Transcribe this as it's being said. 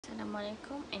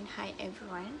Assalamualaikum and hi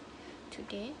everyone.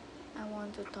 Today I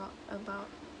want to talk about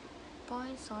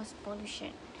point source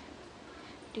pollution.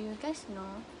 Do you guys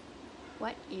know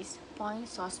what is point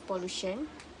source pollution?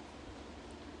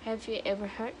 Have you ever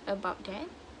heard about that?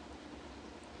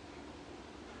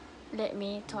 Let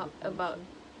me talk about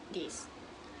this.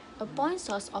 A point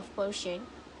source of pollution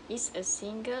is a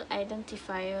single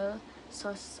identifier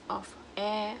source of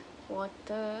air,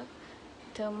 water,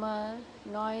 thermal,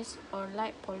 noise, or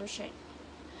light pollution.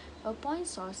 A point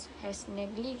source has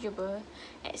negligible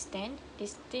extent,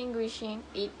 distinguishing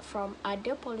it from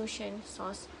other pollution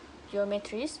source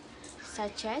geometries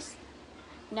such as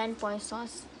non-point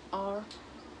source or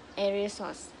area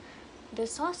source. The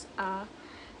sources are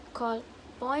called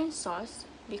point source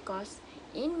because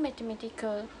in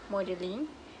mathematical modeling,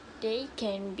 they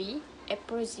can be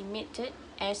approximated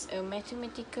as a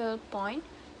mathematical point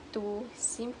to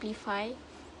simplify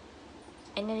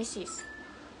analysis.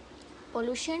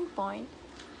 Pollution points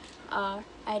are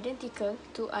identical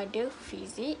to other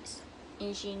physics,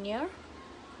 engineer,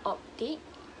 optics,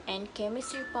 and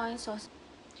chemistry point sources.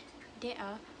 There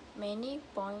are many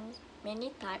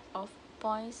types of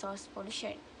point source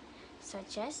pollution,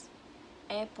 such as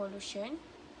air pollution,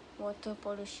 water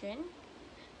pollution,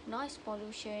 noise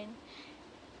pollution,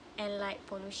 and light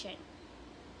pollution.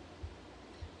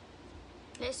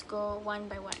 Let's go one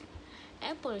by one.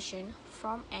 Air pollution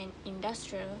from an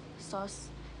industrial source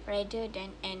rather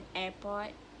than an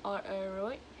airport or a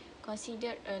road,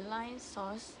 considered a line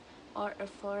source or a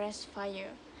forest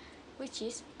fire, which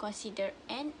is considered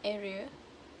an area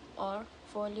or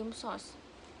volume source.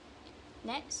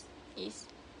 Next is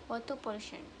water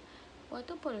pollution.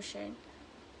 Water pollution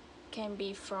can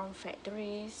be from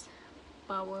factories,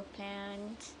 power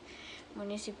plants,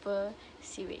 municipal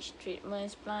sewage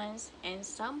treatment plants, and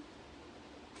some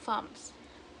farms.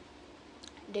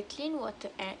 The Clean Water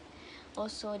Act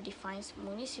also defines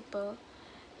municipal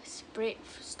separate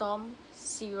storm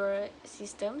sewer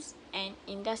systems and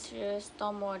industrial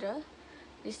stormwater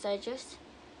discharges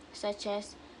such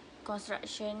as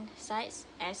construction sites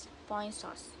as point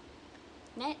source.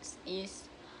 Next is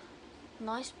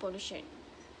noise pollution.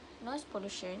 Noise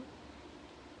pollution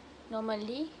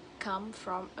normally come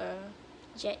from a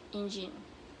jet engine.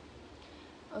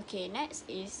 Okay, next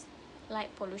is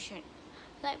light pollution.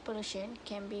 Light pollution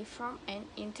can be from an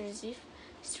intrusive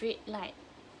street light.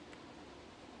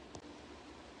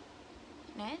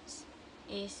 Next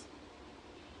is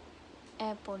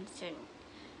air pollution.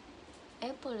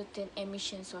 Air pollutant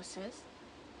emission sources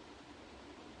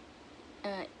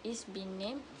is being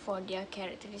named for their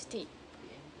characteristic.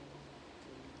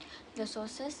 The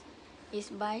sources is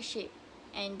bi-shaped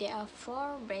and there are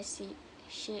four basic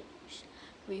shapes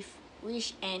with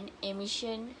which an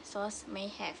emission source may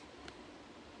have.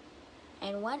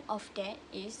 And one of that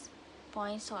is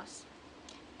point source.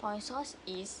 Point source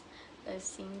is a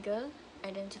single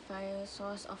identifier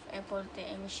source of air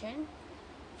pollutant emission.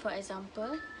 For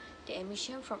example, the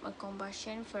emission from a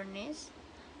combustion furnace,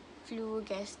 flue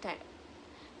gas type.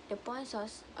 The point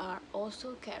sources are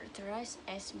also characterized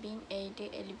as being either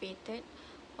elevated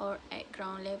or at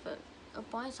ground level. A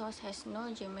point source has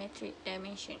no geometric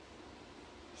dimension.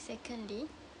 Secondly,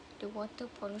 the water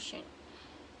pollution.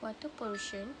 Water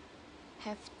pollution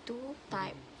have two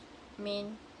types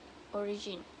main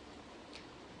origin,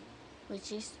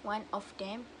 which is one of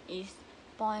them is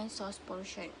point source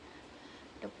pollution.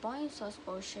 The point source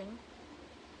pollution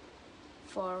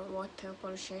for water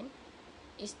pollution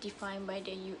is defined by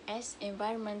the U.S.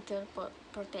 Environmental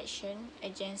Protection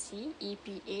Agency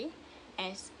 (EPA)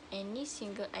 as any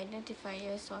single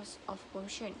identifier source of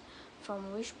pollution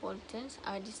from which pollutants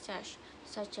are discharged,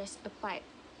 such as a pipe.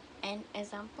 An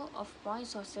example of point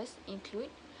sources include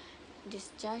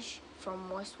discharge from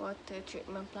wastewater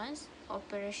treatment plants,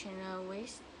 operational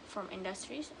waste from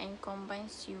industries, and combined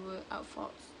sewer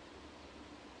outfalls.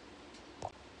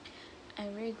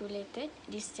 Unregulated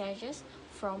discharges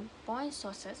from point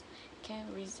sources can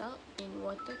result in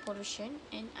water pollution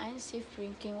and unsafe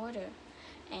drinking water,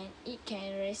 and it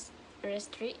can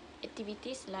restrict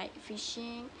activities like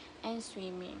fishing and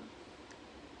swimming.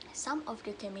 Some of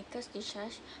the chemicals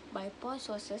discharged by point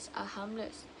sources are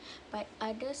harmless, but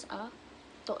others are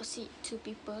toxic to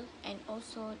people and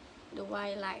also the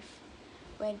wildlife.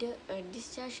 Whether a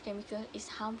discharged chemical is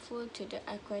harmful to the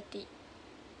aquatic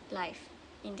life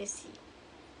in the sea.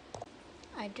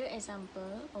 Other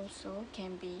example also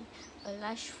can be a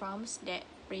large farms that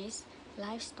raise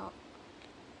livestock,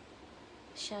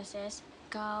 such as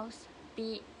cows,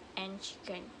 pig, and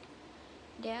chicken.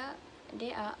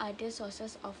 There are other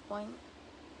sources of point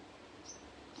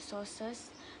sources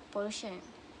pollution,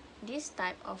 These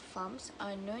type of farms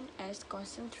are known as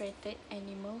concentrated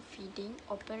animal feeding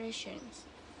operations.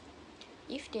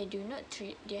 If they do not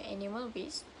treat their animal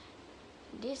waste,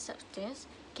 this substance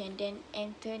can then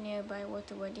enter nearby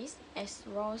water bodies as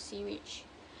raw sewage,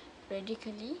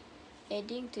 radically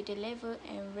adding to the level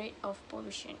and rate of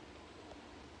pollution.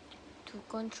 To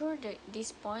control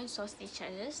these point source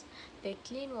discharges, the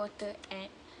Clean Water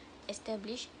Act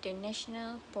established the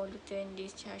National Pollutant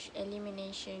Discharge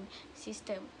Elimination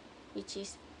System, which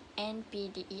is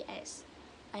NPDES.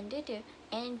 Under the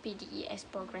NPDES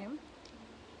program,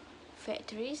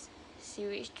 factories,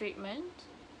 sewage treatment,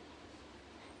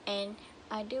 and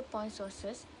other point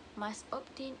sources must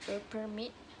obtain a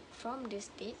permit from the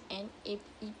state and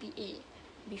EPA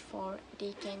before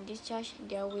they can discharge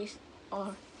their waste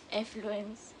or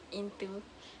effluents into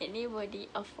any body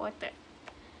of water.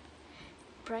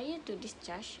 Prior to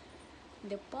discharge,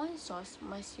 the point source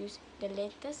must use the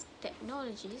latest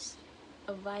technologies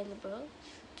available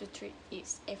to treat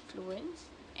its effluents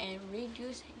and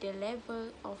reduce the level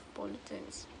of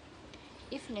pollutants.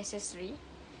 If necessary,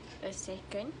 a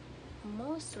second,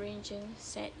 more stringent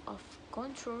set of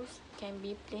controls can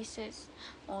be placed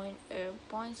on a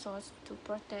point source to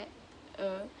protect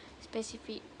a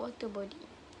specific water body.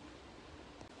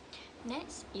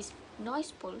 Next is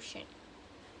noise pollution.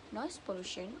 Noise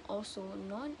pollution, also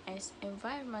known as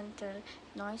environmental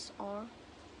noise or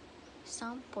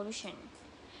sound pollution,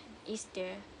 is the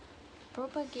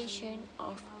propagation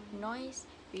of noise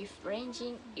with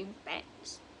ranging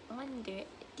impacts on the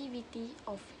activity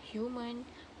of human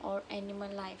or animal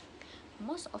life.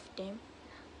 Most of them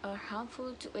are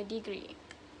harmful to a degree.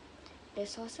 The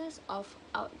sources of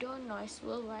outdoor noise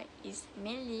worldwide is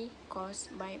mainly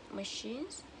caused by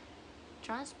machines,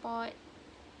 transport,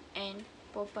 and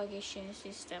propagation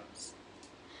systems.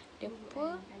 The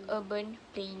poor urban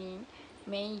planning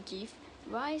may give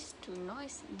rise to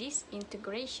noise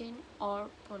disintegration or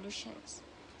pollutions.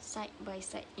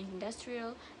 Side-by-side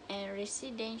industrial and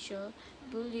residential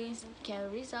buildings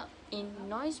can result in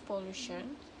noise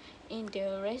pollution in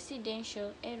the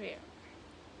residential area.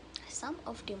 Some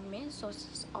of the main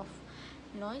sources of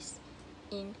noise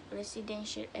in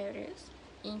residential areas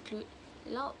include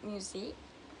loud music,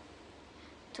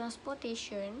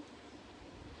 transportation,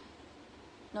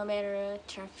 no matter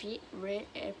traffic, rail,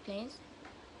 airplanes,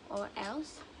 or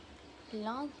else,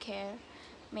 lawn care,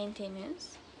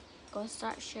 maintenance,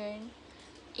 construction,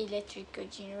 electrical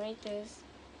generators,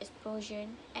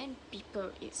 explosion, and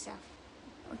people itself.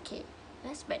 Okay,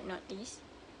 last but not least,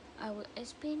 I will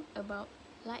explain about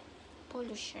light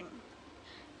pollution.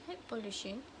 Light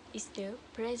pollution is the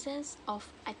presence of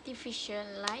artificial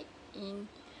light in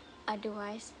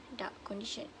otherwise dark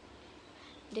condition.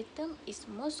 The term is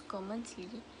most commonly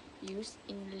used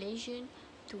in relation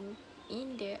to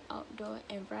in the outdoor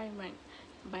environment,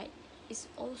 but is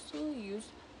also used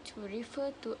to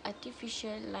refer to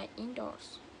artificial light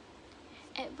indoors.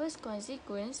 Adverse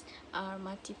consequences are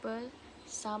multiple,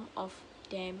 some of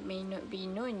them may not be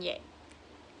known yet.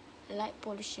 Light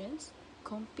pollutions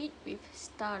compete with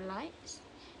starlights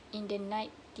in the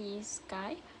night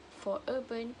sky for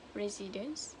urban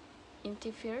residents,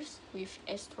 interferes with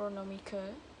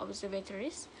astronomical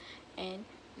observatories, and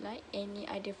like any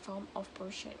other form of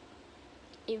pollution,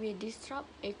 it will disrupt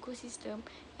ecosystem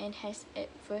and has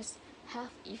adverse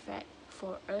health effect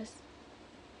for us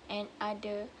and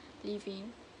other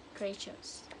living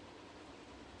creatures.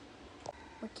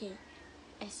 Okay,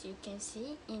 as you can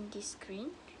see in this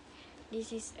screen,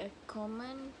 this is a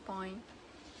common point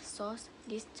source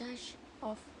discharge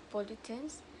of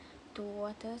pollutants to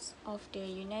waters of the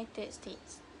United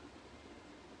States.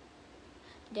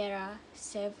 There are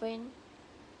 7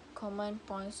 common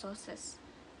point sources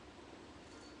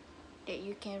that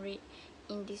you can read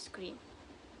in this screen.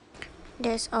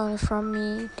 That's all from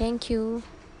me. Thank you.